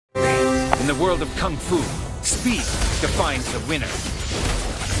In the world of Kung Fu, speed defines the winner.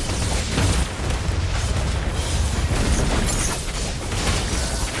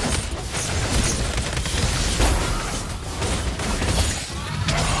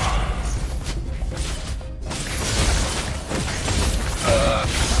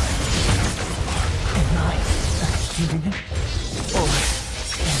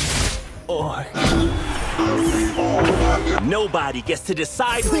 Nobody gets to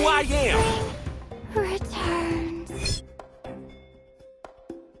decide who I am! Returns.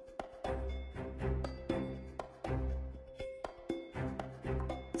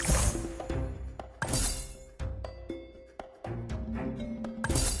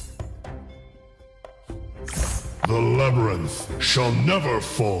 The labyrinth shall never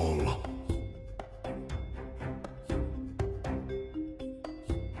fall.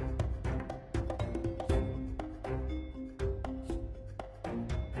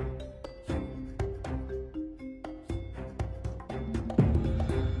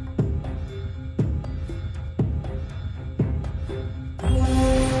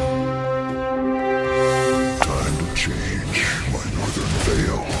 Time to change my northern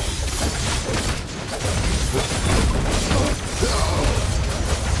veil.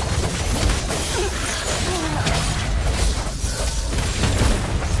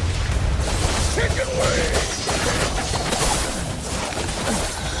 Take it away!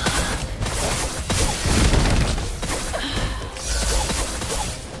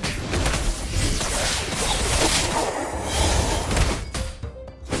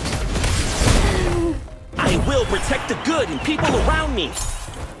 I will protect the good and people around me!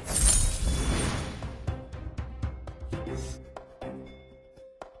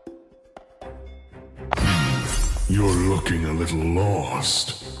 You're looking a little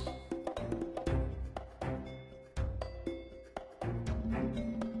lost.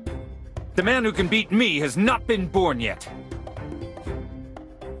 The man who can beat me has not been born yet.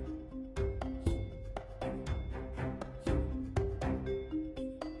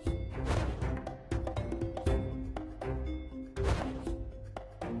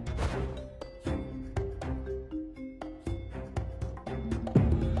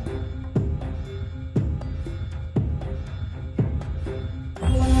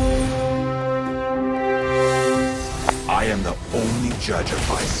 I am the only judge of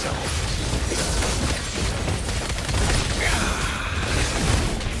myself.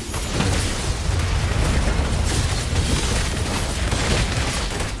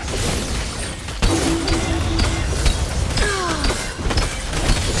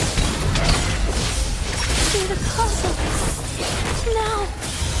 See the puzzle. Now.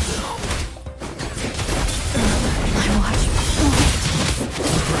 I watch.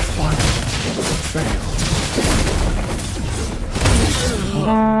 First one failed.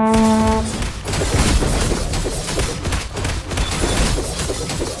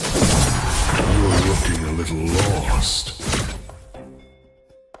 You're looking a little lost.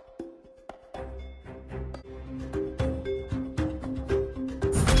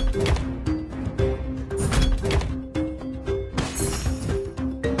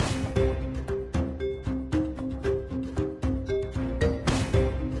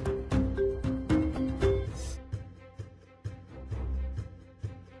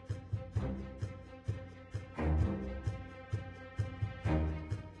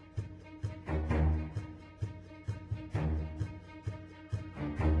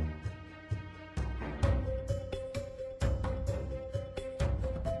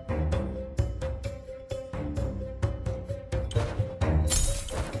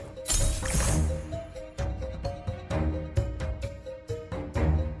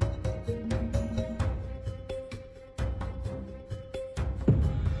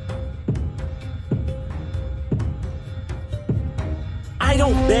 I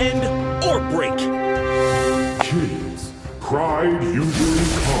don't bend or break. Kids, pride usually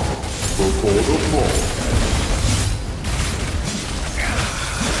comes before the fall.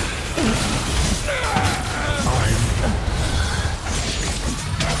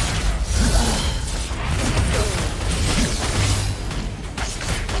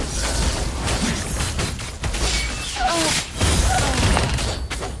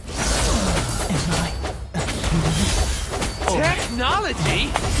 Technology?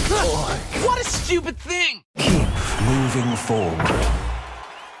 What a stupid thing! Keep moving forward.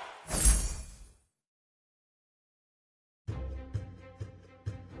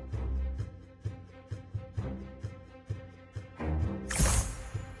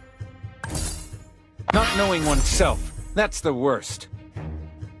 Not knowing oneself, that's the worst.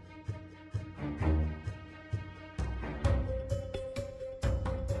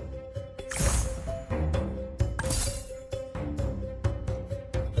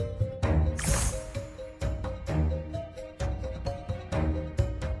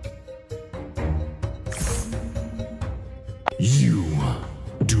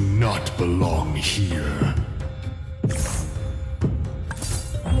 do not belong here.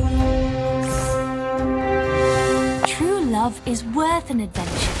 True love is worth an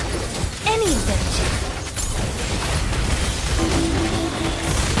adventure. Any adventure.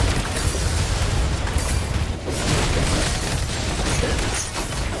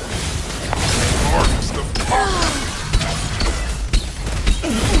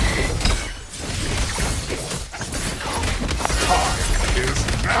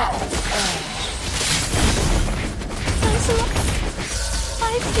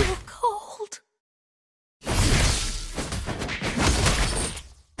 I feel cold.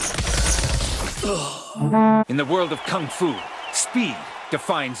 In the world of Kung Fu, speed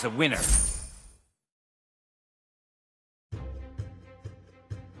defines the winner.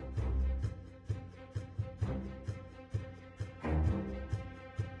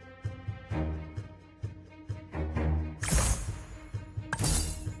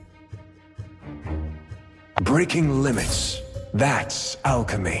 Breaking limits. That's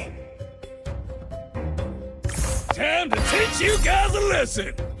alchemy. Time to teach you guys a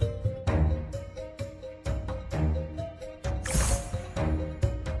lesson.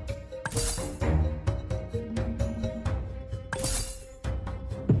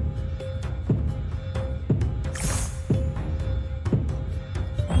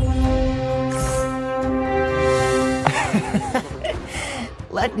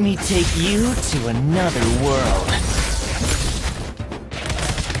 Let me take you to another world.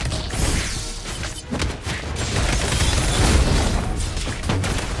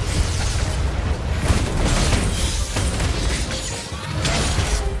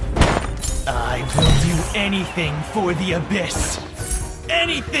 I will do anything for the Abyss.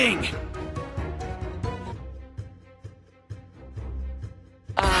 Anything!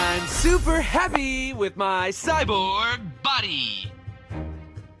 I'm super happy with my cyborg body.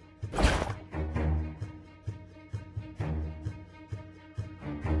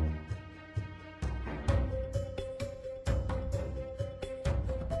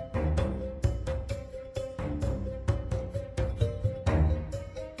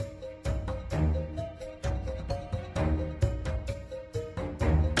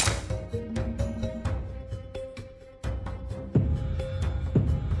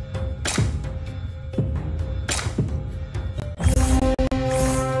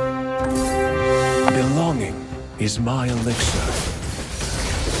 Belonging is my elixir.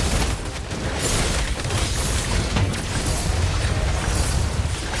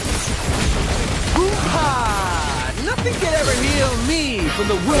 Hoo-ha! Nothing can ever heal me from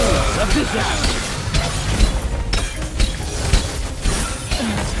the wounds of disaster.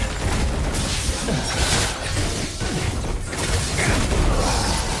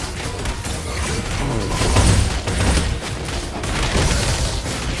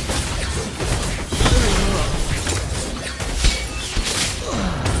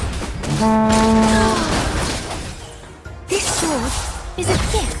 This sword is a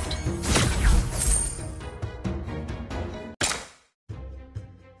gift.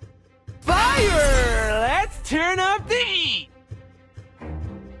 Fire! Let's turn up the heat!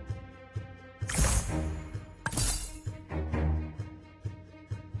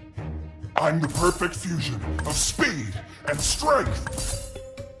 I'm the perfect fusion of speed and strength.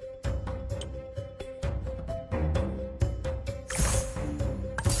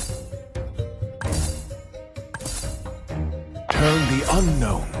 Turn the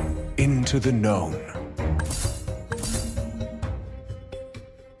unknown into the known.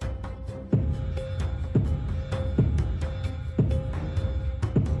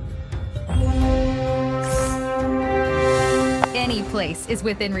 Any place is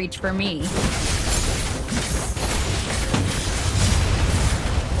within reach for me.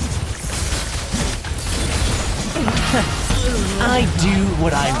 I do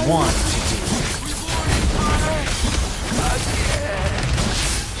what I want to do.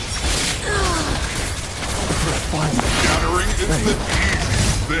 Scattering is the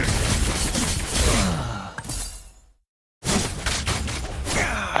easiest thing.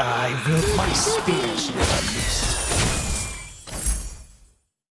 I will my spirit.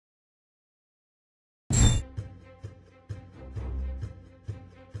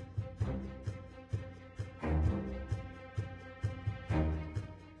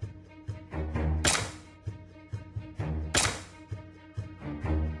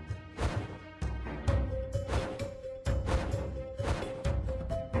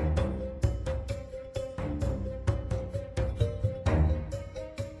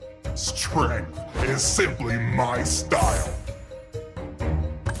 Strength is simply my style.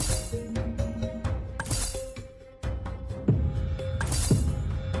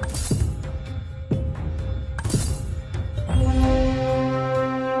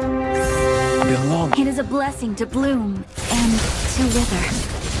 blessing to bloom and to wither.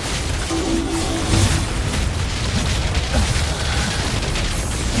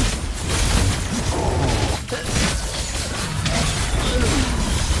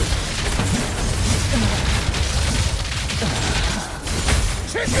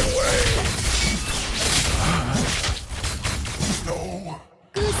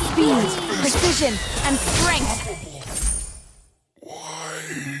 Speed, precision, and strength.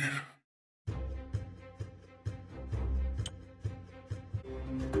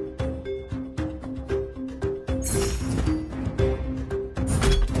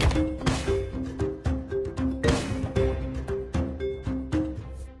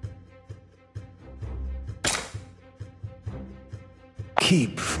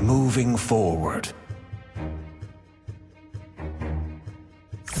 Keep moving forward.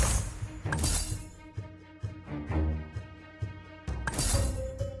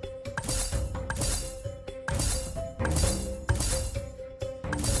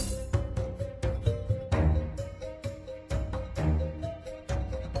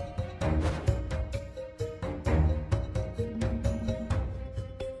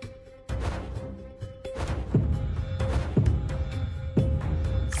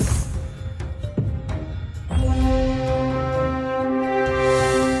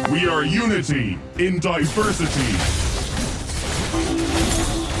 We are unity in diversity.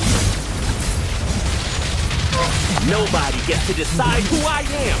 Nobody gets to decide who I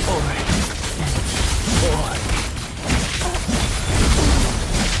am.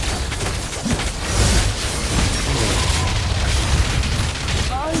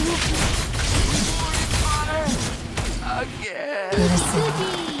 Listen,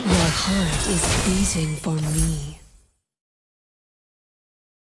 your heart is beating for me.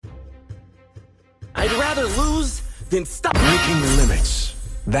 I'd rather lose than stop. Breaking limits.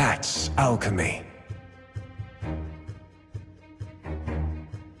 That's alchemy.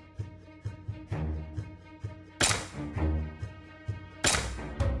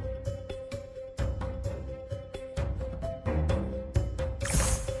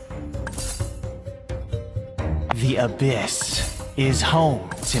 The Abyss is home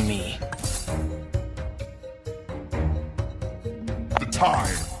to me. The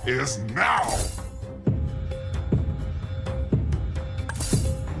time is now.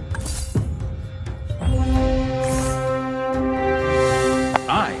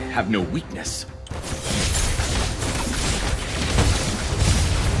 I have no weakness.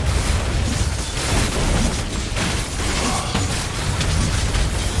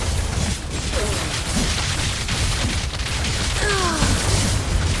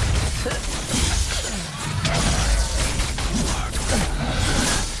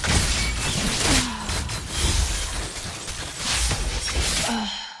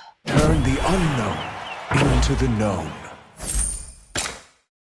 Turn the unknown into the known.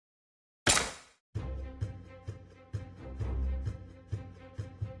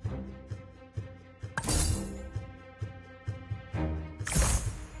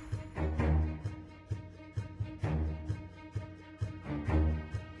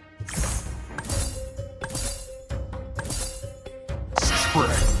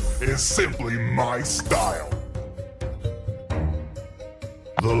 Strength is simply my style.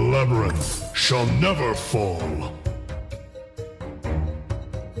 The labyrinth shall never fall.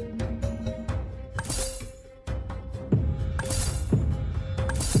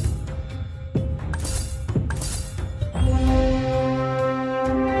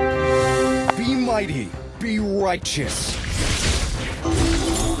 Be mighty, be righteous.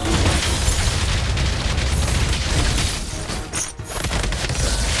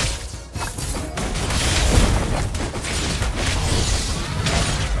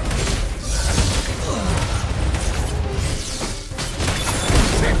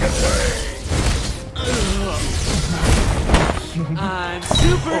 I'm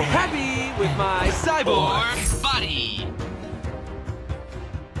super happy with my cyborg body.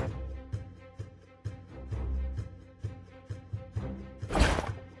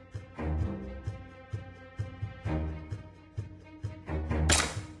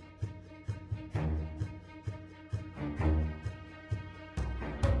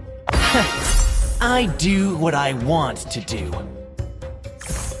 I do what I want to do.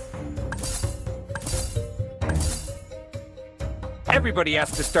 Everybody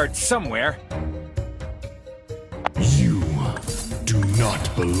has to start somewhere. You do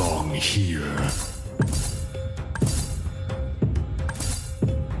not belong here.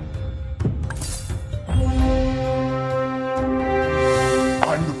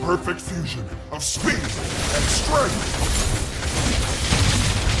 I'm the perfect fusion of speed and strength.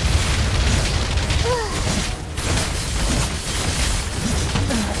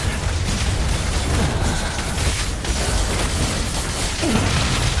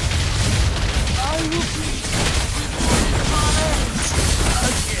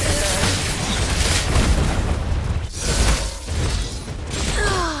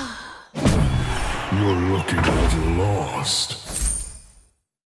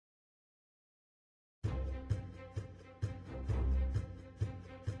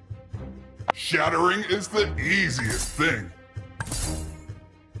 Shattering is the easiest thing.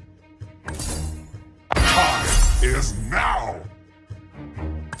 Time is now!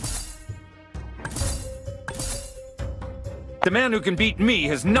 The man who can beat me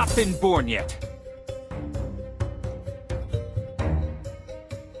has not been born yet.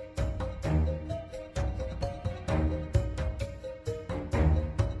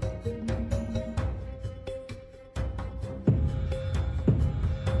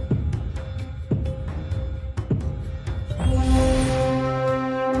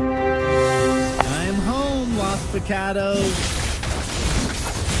 I'm home, Lost Picados.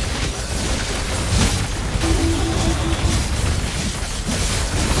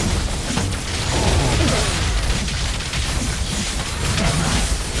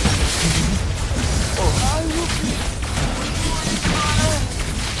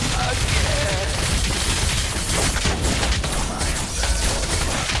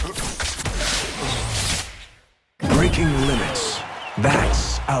 Breaking limits.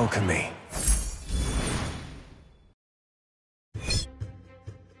 That's alchemy.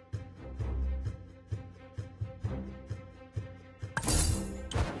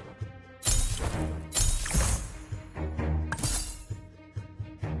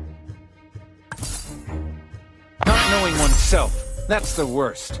 Not knowing oneself, that's the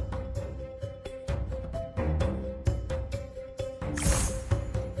worst.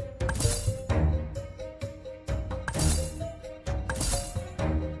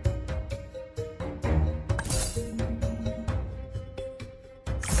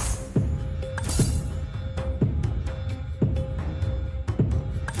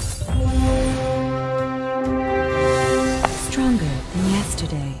 Stronger than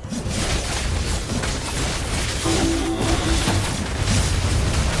yesterday.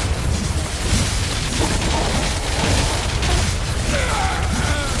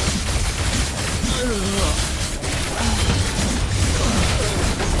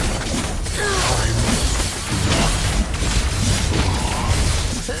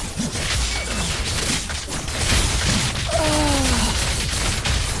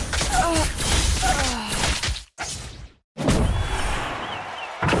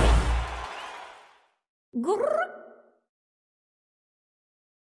 Grrr.